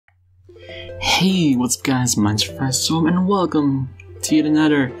Hey, what's up guys, my name's Storm and welcome to yet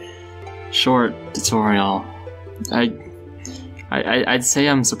another short tutorial. I'd say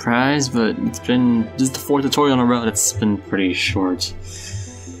I'm surprised, but it's been just the fourth tutorial in a row that's been pretty short.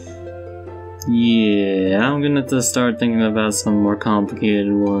 Yeah, I'm gonna have to start thinking about some more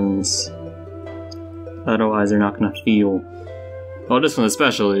complicated ones. Otherwise they're not gonna feel... well, this one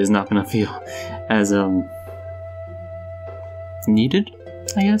especially is not gonna feel as, needed,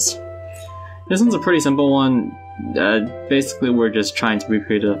 I guess? This one's a pretty simple one. Basically we're just trying to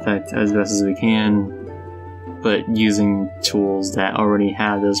recreate the effect as best as we can, but using tools that already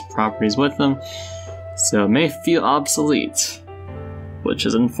have those properties with them, so it may feel obsolete, which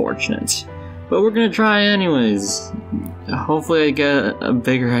is unfortunate. But we're gonna try anyways. Hopefully I get a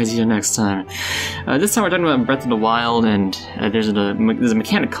bigger idea next time. This time we're talking about Breath of the Wild, and there's a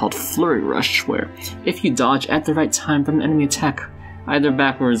mechanic called Flurry Rush, where if you dodge at the right time from an enemy attack, either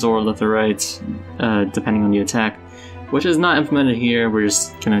backwards or left or right, depending on the attack, which is not implemented here, we're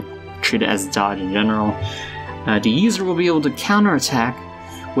just gonna treat it as dodge in general. The user will be able to counterattack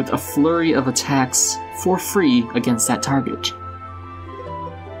with a flurry of attacks for free against that target.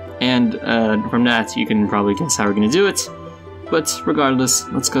 And from that, you can probably guess how we're going to do it. But regardless,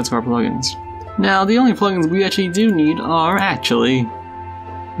 let's go to our plugins. Now, the only plugins we actually do need are actually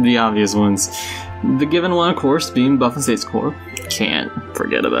the obvious ones. The given one, of course, being Buff and States Core. Can't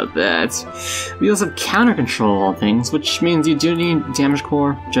forget about that. We also have Counter Control, all things, which means you do need Damage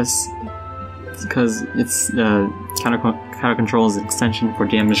Core, just because it's Counter Control is an extension for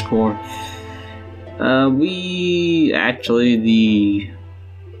Damage Core.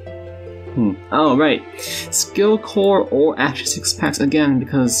 Oh, right. Skill Core or Action 6 packs again,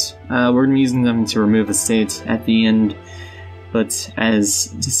 because we're going to be using them to remove a state at the end. But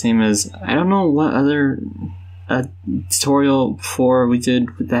as the same as, I don't know what other tutorial before we did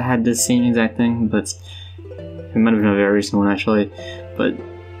that had the same exact thing, but it might have been a very recent one actually. But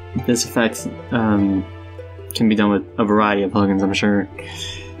this effect can be done with a variety of plugins, I'm sure.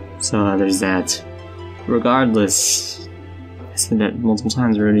 So there's that. Regardless, I said that multiple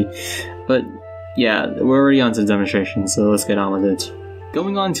times already. But yeah, we're already on to the demonstration, so let's get on with it.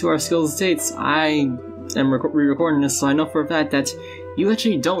 Going on to our skills states, I am re-recording this, so I know for a fact that you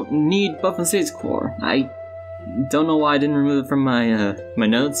actually don't need Buff and States Core. I don't know why I didn't remove it from my my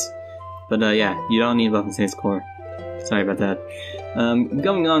notes, but yeah, you don't need Buff and States Core. Sorry about that.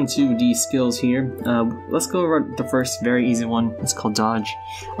 Going on to the skills here, let's go over the first very easy one. It's called Dodge.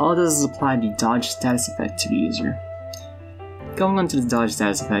 All it does is apply the Dodge status effect to the user. Going on to the Dodge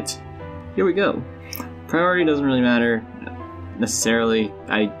status effect, here we go. Priority doesn't really matter necessarily.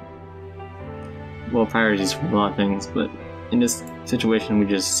 Well, priorities for a lot of things, but in this situation we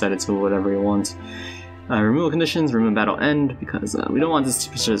just set it to whatever we want. Removal conditions, remove battle end, because we don't want this to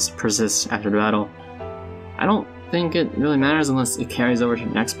persist after the battle. I don't think it really matters unless it carries over to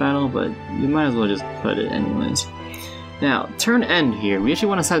the next battle, but you might as well just put it anyways. Now, turn end here, we actually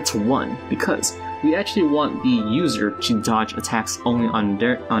want to set it to 1, because we actually want the user to dodge attacks only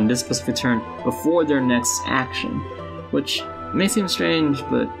on this specific turn before their next action, which may seem strange,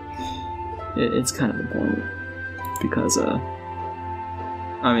 but it's kind of important, because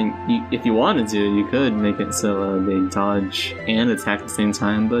I mean, if you wanted to, you could make it so they dodge and attack at the same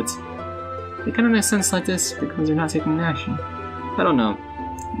time, but it kind of makes sense like this because they're not taking action. I don't know.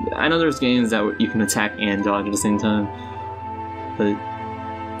 I know there's games that you can attack and dodge at the same time, but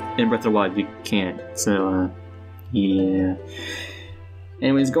in Breath of the Wild you can't, so yeah.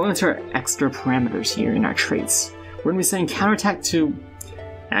 Anyways, going into our extra parameters here in our traits, we're going to be setting counterattack to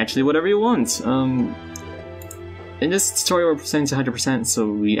actually whatever you want. In this tutorial we're setting to 100%, so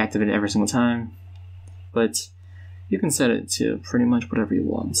we activate it every single time, but you can set it to pretty much whatever you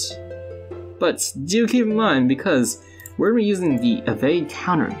want. But do keep in mind, because we're going to be using the evade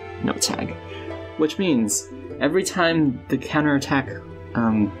counter note tag, which means every time the counterattack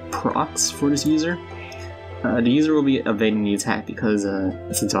procs for this user, the user will be evading the attack because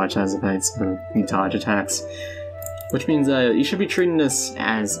it's a dodge status effect, so you dodge attacks. Which means you should be treating this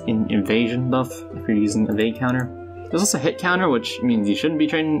as an evasion buff if you're using evade counter. There's also hit counter, which means you shouldn't be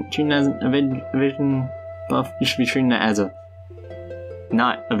treating it as an evasion buff. You should be treating it as a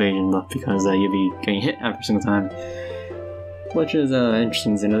not evasion buff, because you'll be getting hit every single time. Which is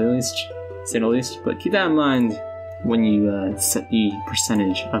interesting to say the least. But keep that in mind when you set the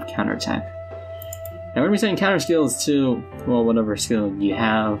percentage of counterattack. Now we're going to be setting counter skills to, well, whatever skill you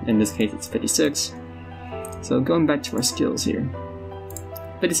have. In this case it's 56. So going back to our skills here.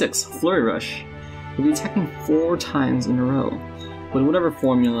 56, Flurry Rush. We'll be attacking 4 times in a row with whatever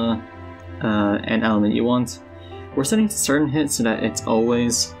formula and element you want. We're setting certain hits so that it's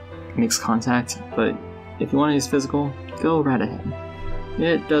always makes contact, but if you want to use physical, go right ahead.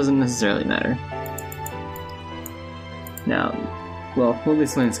 It doesn't necessarily matter. Now, well, we'll be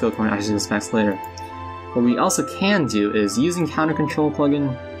explaining skill core and actually specs later. What we also can do is using counter control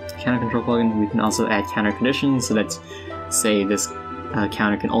plugin, we can also add counter conditions so that, say, this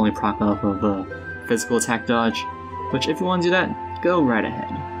counter can only proc off of a physical attack dodge, which if you want to do that, go right ahead.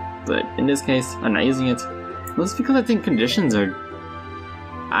 But in this case, I'm not using it. Mostly because I think conditions are...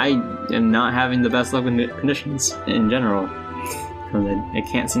 I am not having the best luck with conditions in general, because I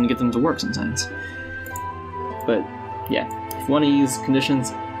can't seem to get them to work sometimes. But yeah, if you want to use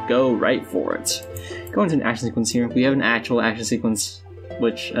conditions, go right for it. Going to an action sequence here, we have an actual action sequence,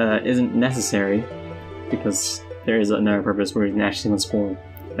 which isn't necessary, because there is another purpose where an action sequence for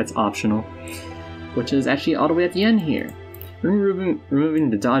that's optional, which is actually all the way at the end here. Removing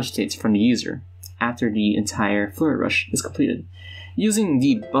the dodge states from the user after the entire Flurry Rush is completed. Using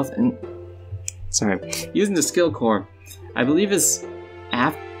the using the skill core, I believe is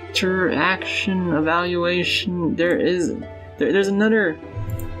after action evaluation. There's another.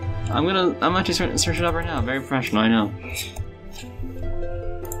 I'm actually search it up right now. Very professional, I know.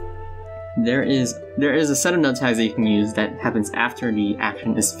 There is a set of node tags that you can use that happens after the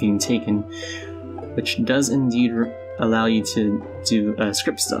action is being taken, which does indeed allow you to do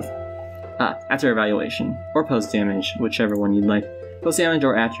script stuff. After evaluation, or post damage, whichever one you'd like. Post damage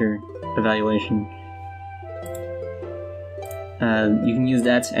or after evaluation. You can use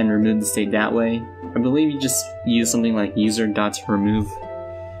that and remove the state that way. I believe you just use something like user.remove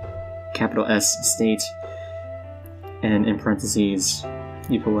capital S state, and in parentheses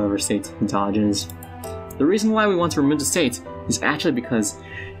you put whatever state dodges. The reason why we want to remove the state is actually because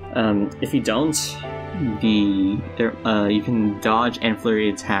if you don't, you can dodge and flurry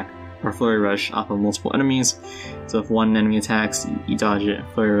attack or flurry rush off of multiple enemies. So if one enemy attacks, you dodge it,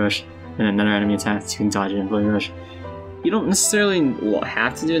 flurry rush, and another enemy attacks, you can dodge it and flurry rush. You don't necessarily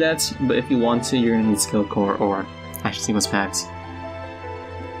have to do that, but if you want to, you're gonna need skill core or action sequence packs.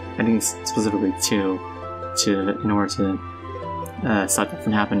 I think specifically two, in order to stop that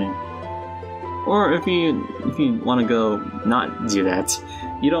from happening. Or if you want to go not do that,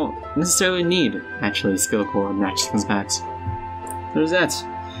 you don't necessarily need actually skill core and action sequence packs. There's that.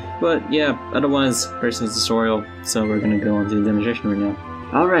 But yeah, otherwise, very simple tutorial, so we're gonna go on to the demonstration right now.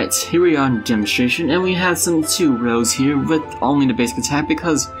 Alright, here we are on demonstration, and we have some 2 rows here with only the basic attack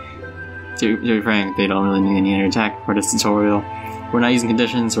because, to be frank, they don't really need any other attack for this tutorial. We're not using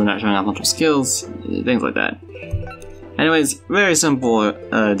conditions, we're not showing off multiple skills, things like that. Anyways, very simple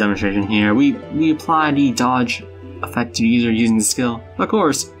demonstration here. We apply the dodge effect to the user using the skill. Of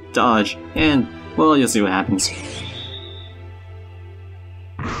course, dodge, and, well, you'll see what happens.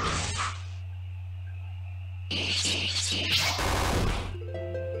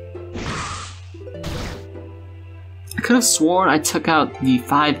 I could have sworn I took out the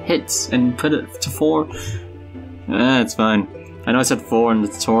 5 hits and put it to 4. That's fine. I know I said 4 in the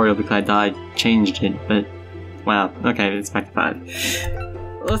tutorial because I changed it, but wow, okay, it's back to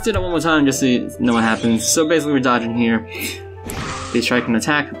 5. Let's do that one more time just so you know what happens. So basically we're dodging here. They strike an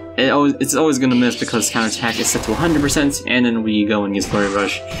attack. It's always going to miss because counterattack is set to 100%, and then we go and use Flurry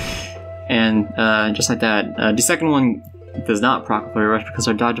Rush. And just like that, the second one does not proc Flurry Rush because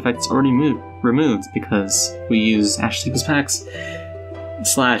our dodge effect is already removed because we use action sequence packs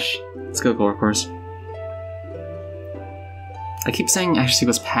 / skill core, of course. I keep saying action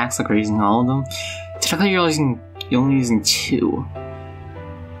sequence packs like we're using all of them. Technically, you're only using 2.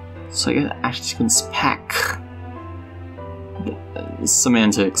 So I get action sequence pack.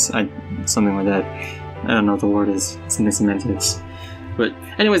 Semantics, something like that. I don't know what the word is. Something semantics. But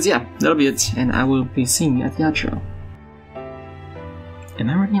anyways, yeah, that'll be it, and I will be seeing you at the outro. Am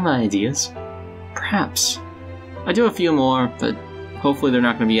I running my ideas? Perhaps. I do a few more, but hopefully they're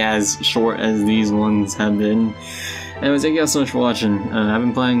not going to be as short as these ones have been. Anyways, thank you guys so much for watching. I've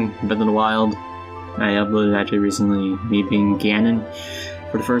been playing Breath of the Wild. I uploaded actually recently me being Ganon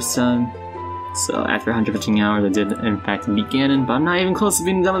for the first time. So after 115 hours I did in fact beat Ganon, but I'm not even close to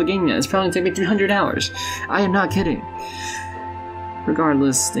being done with the game yet. It's probably going to take me 300 hours. I am not kidding.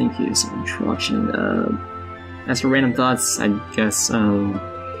 Regardless, thank you so much for watching. As for random thoughts, I guess I've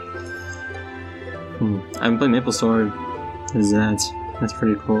been playing MapleStory. That's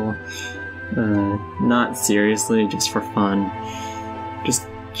pretty cool. Not seriously, just for fun.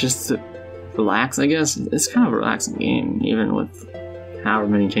 Just to relax, I guess. It's kind of a relaxing game, even with however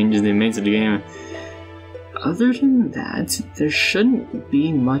many changes they made to the game. Other than that, there shouldn't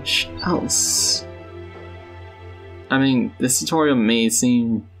be much else. I mean, this tutorial may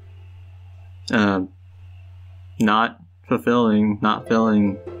seem not fulfilling, not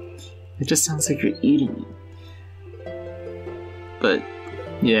filling It just sounds like you're eating it. But,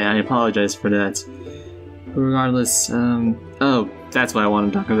 yeah, I apologize for that. But regardless, oh, that's what I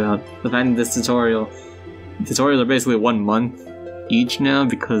want to talk about. The fact that this tutorials are basically 1 month each now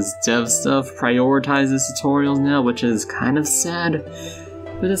because dev stuff prioritizes tutorials now, which is kind of sad.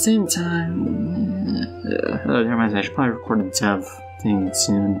 But at the same time, never mind, I should probably record a dev thing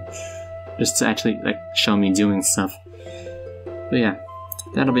soon. Just to actually, like, show me doing stuff. But yeah,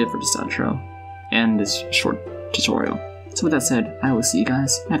 that'll be it for this outro. And this short tutorial. So with that said, I will see you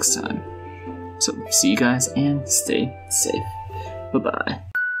guys next time. So, see you guys and stay safe. Bye-bye.